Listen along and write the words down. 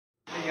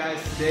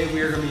Guys, today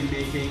we are going to be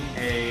making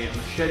a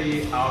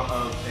machete out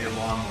of a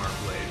lawnmower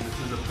blade. This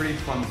is a pretty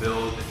fun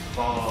build. It's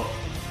fall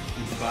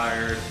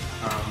inspired.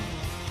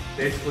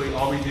 Basically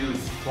all we do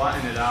is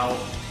flatten it out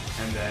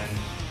and then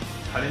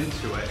cut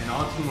into it, and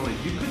ultimately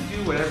you could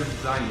do whatever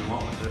design you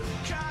want with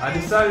this. I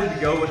decided to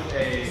go with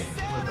a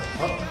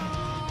hook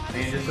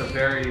and just a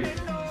very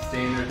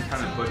standard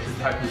kind of butcher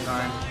type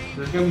design.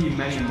 There's going to be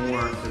many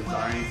more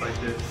designs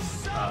like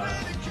this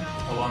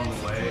along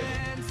the way,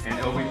 and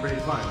it'll be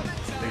pretty fun.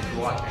 Thanks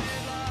for watching.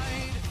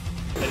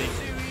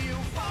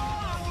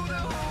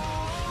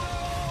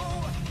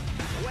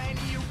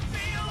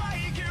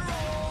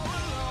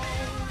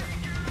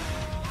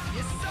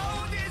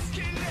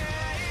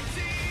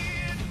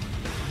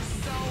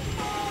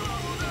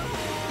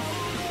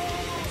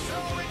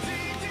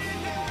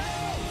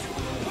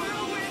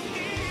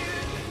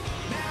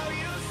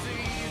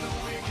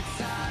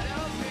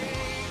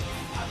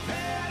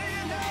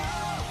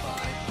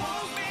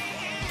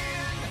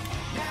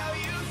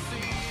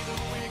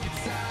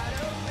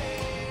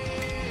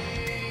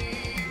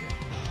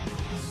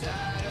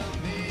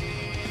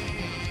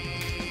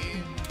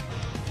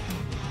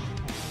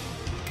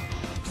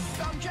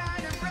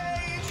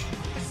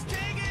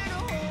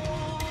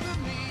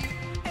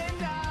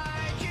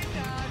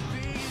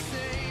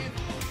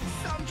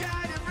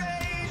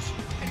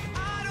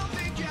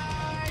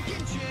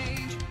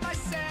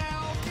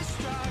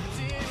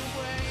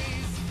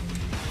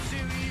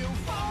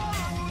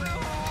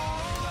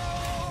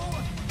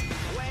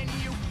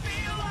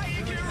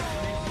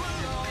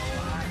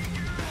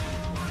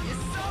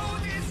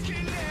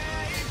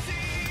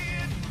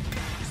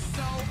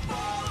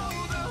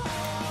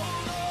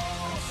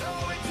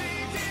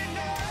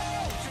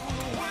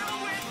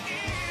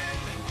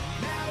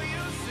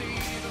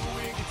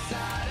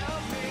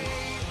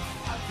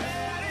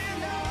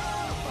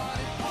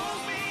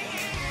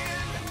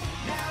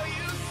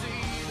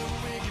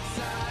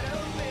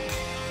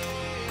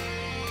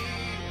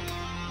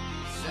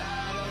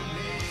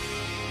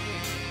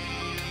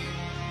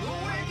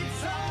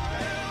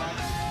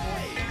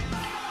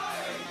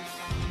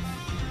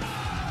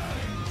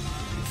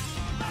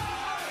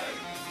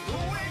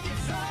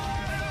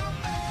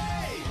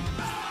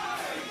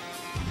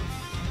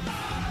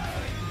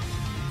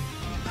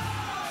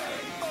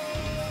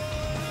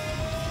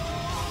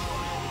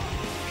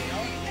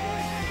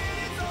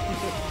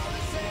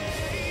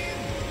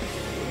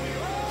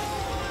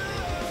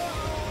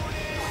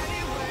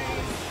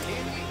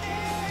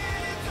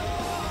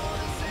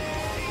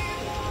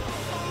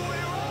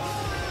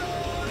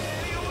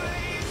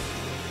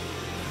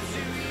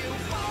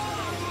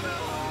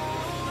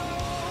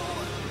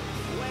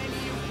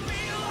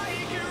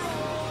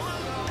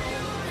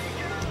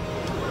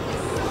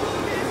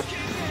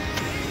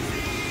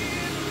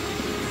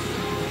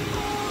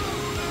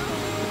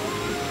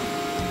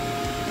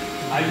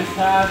 I just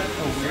had a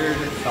weird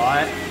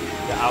thought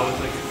that I was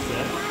like a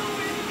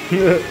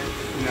Sith.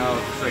 You know,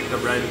 it's like the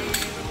red.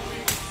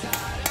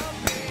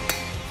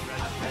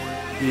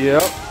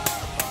 Yep.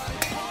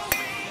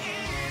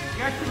 You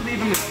guys can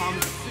leave in the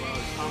comments below.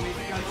 Tell me if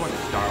you guys watch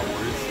Star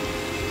Wars.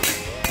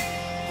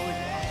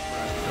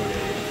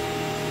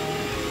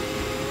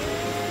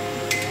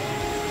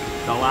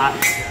 The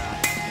last.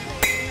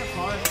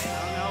 I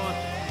don't know if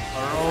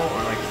plural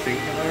or like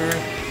singular.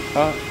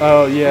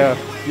 Oh yeah.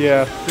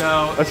 Yeah,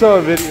 so I saw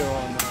a video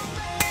on that.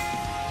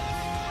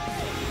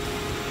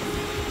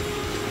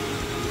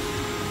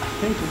 I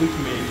think Luke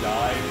may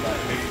die, but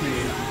it makes me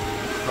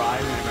cry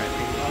whenever I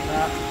think about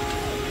that.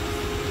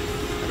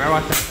 If I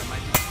watch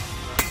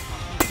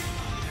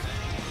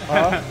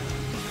that,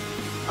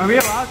 Are we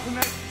allowed to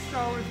make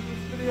Star Wars in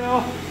this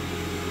video?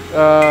 I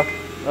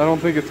don't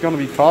think it's going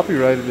to be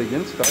copyrighted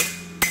against us.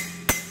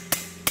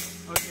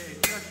 Okay,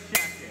 just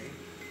checking.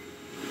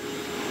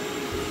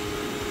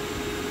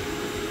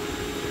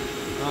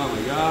 Oh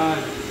my god,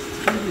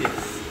 it's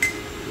tedious.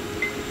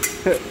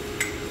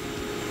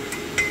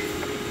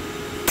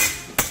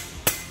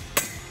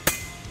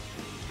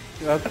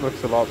 That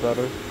looks a lot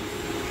better.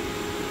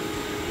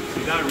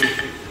 See that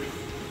really?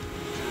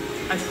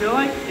 I feel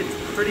like it's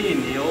pretty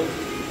annealed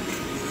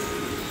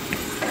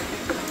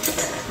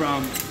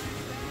from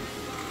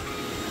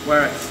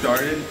where it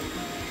started.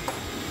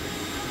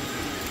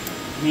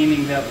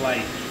 Meaning that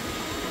like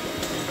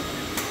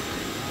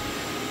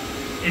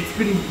it's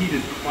been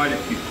heated quite a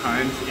few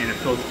times and it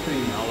feels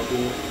pretty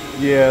malleable.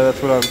 Yeah,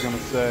 that's what I was going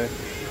to say.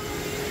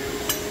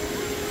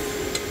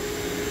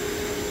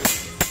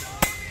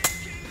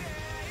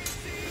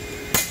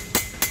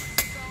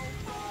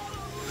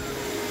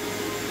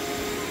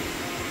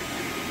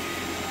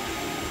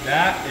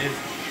 That is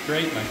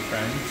straight, my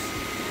friends.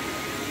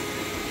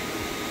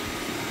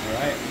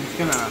 Alright, I'm just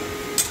gonna...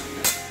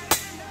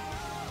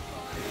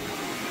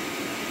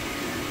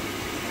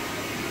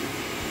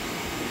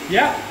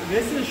 Yeah,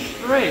 this is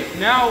straight.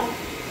 Now,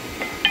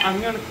 I'm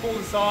gonna pull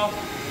this off.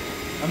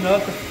 I'm gonna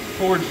let the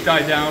forge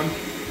die down.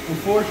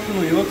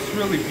 Unfortunately, it looks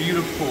really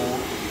beautiful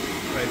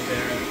right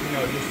there. You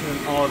know, just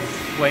in all this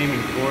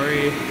flaming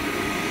glory.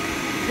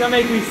 gonna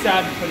make me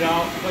sad to put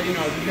out, but you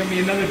know, there's gonna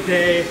be another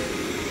day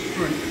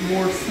for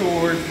more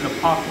swords and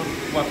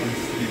apocalyptic weapons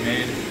to be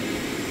made.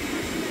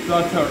 So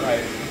that's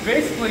alright.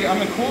 Basically, I'm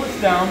gonna cool this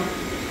down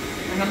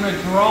and I'm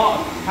gonna draw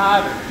a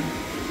pattern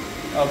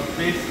of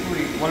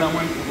basically what I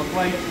want it to look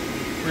like.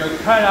 We're gonna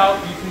cut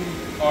out using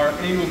our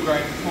angle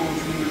grinder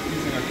tools and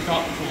using our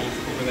chop tools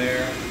over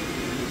there.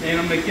 And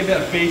I'm gonna give it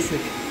a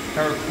basic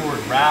paracord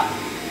wrap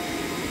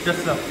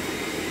just to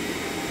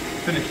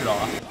finish it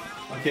off.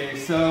 Okay,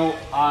 so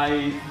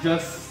I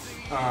just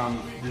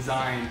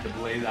designed the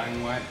blade that I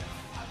want.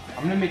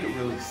 I'm gonna make it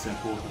really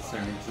simple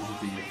considering this is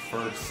the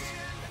first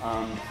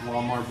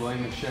Lawnmower Blade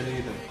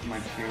machete that my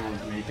channel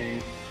is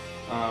making.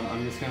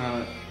 I'm just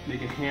gonna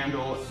make a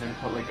handle and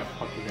put like a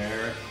hook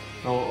there,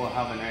 so it will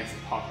have a nice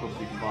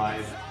apocalyptic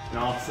vibe. And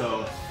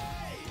also,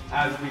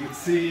 as we can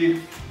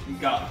see, we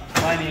got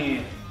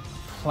plenty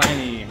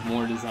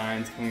more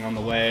designs coming on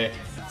the way.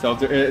 So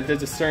if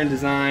there's a certain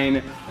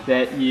design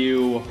that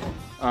you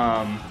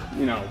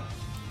know,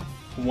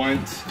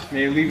 want,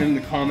 maybe leave it in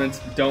the comments.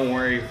 Don't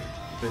worry,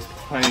 there's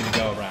plenty to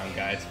go around,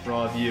 guys, for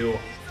all of you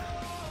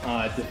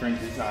different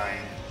design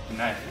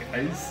knife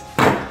guys.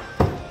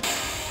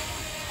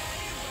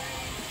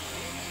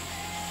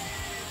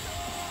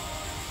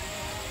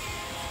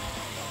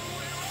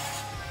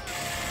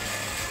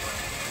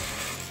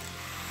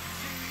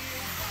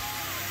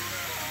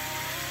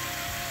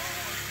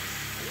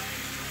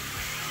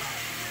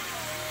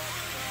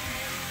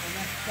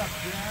 Up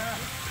there,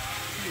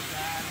 pretty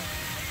bad.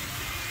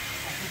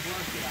 I could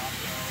work it out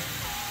though.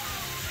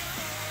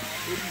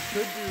 What you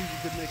could do is you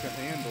could make a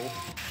handle.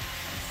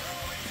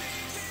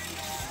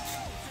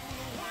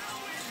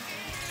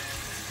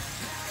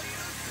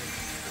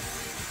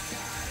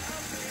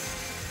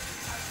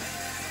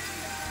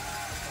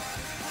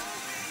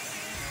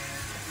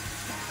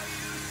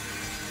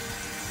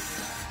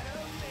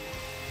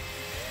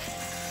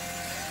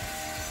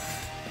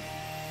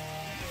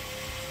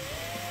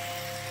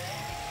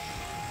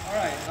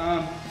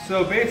 Alright,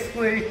 so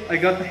basically I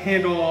got the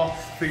handle all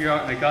figured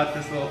out and I got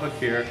this little hook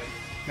here.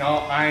 Now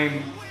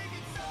I'm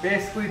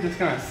basically just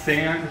gonna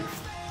sand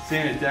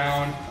it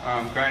down,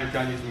 grind it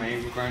down using my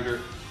angle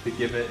grinder to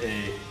give it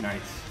a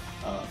nice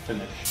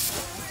finish.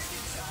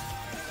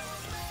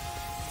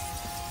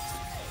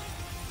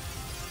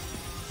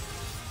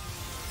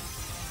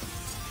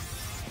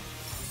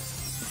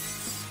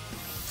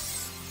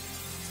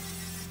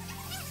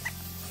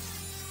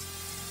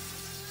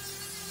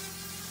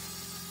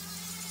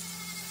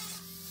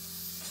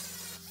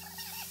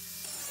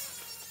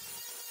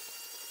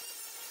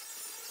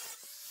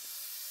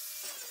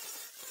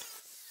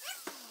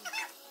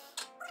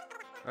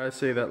 I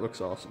say that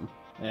looks awesome.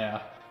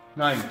 Yeah,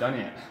 not even done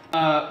yet.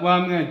 What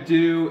I'm gonna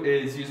do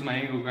is use my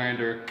angle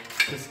grinder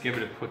just to give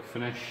it a quick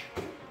finish.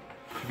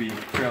 To be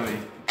fairly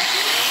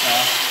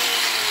fast.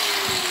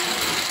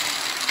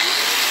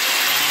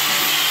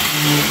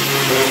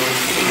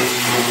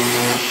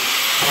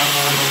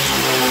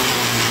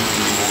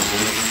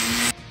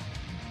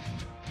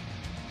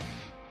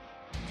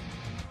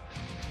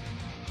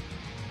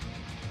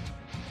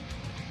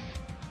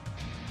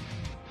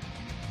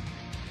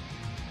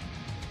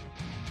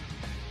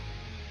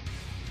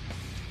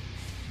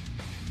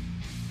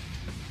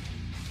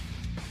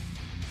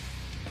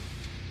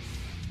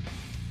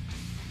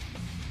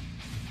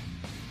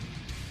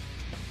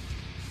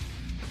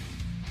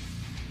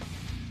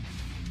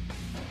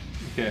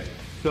 Okay,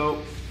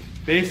 so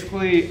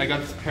basically I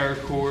got this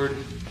paracord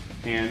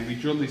and we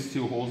drilled these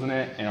two holes in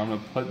it and I'm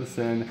gonna put this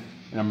in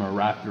and I'm gonna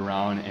wrap it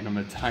around and I'm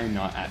gonna tie a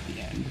knot at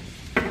the end.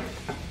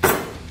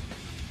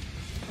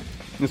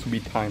 This will be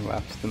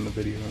time-lapsed in the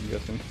video, I'm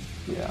guessing.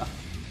 Yeah.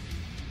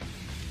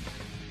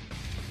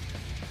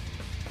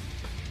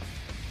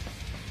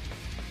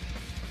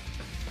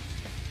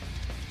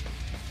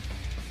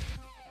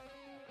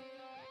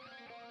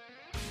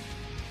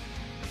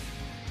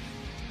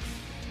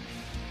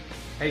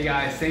 Hey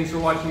guys, thanks for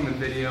watching the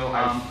video.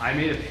 I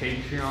made a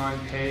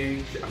Patreon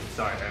page. I'm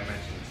sorry if I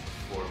mentioned this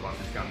before, but I'm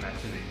just gonna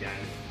mention it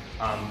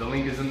again. The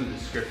link is in the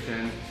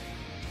description.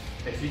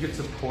 If you could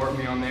support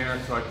me on there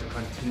so I can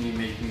continue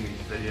making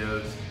these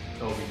videos,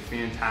 it will be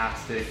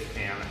fantastic.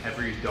 And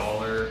every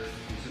dollar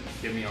you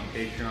give me on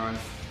Patreon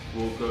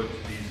will go to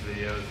these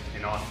videos,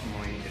 and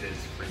ultimately it is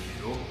for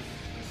you.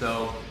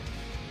 So,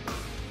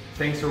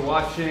 thanks for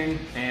watching,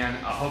 and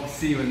I hope to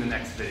see you in the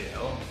next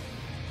video.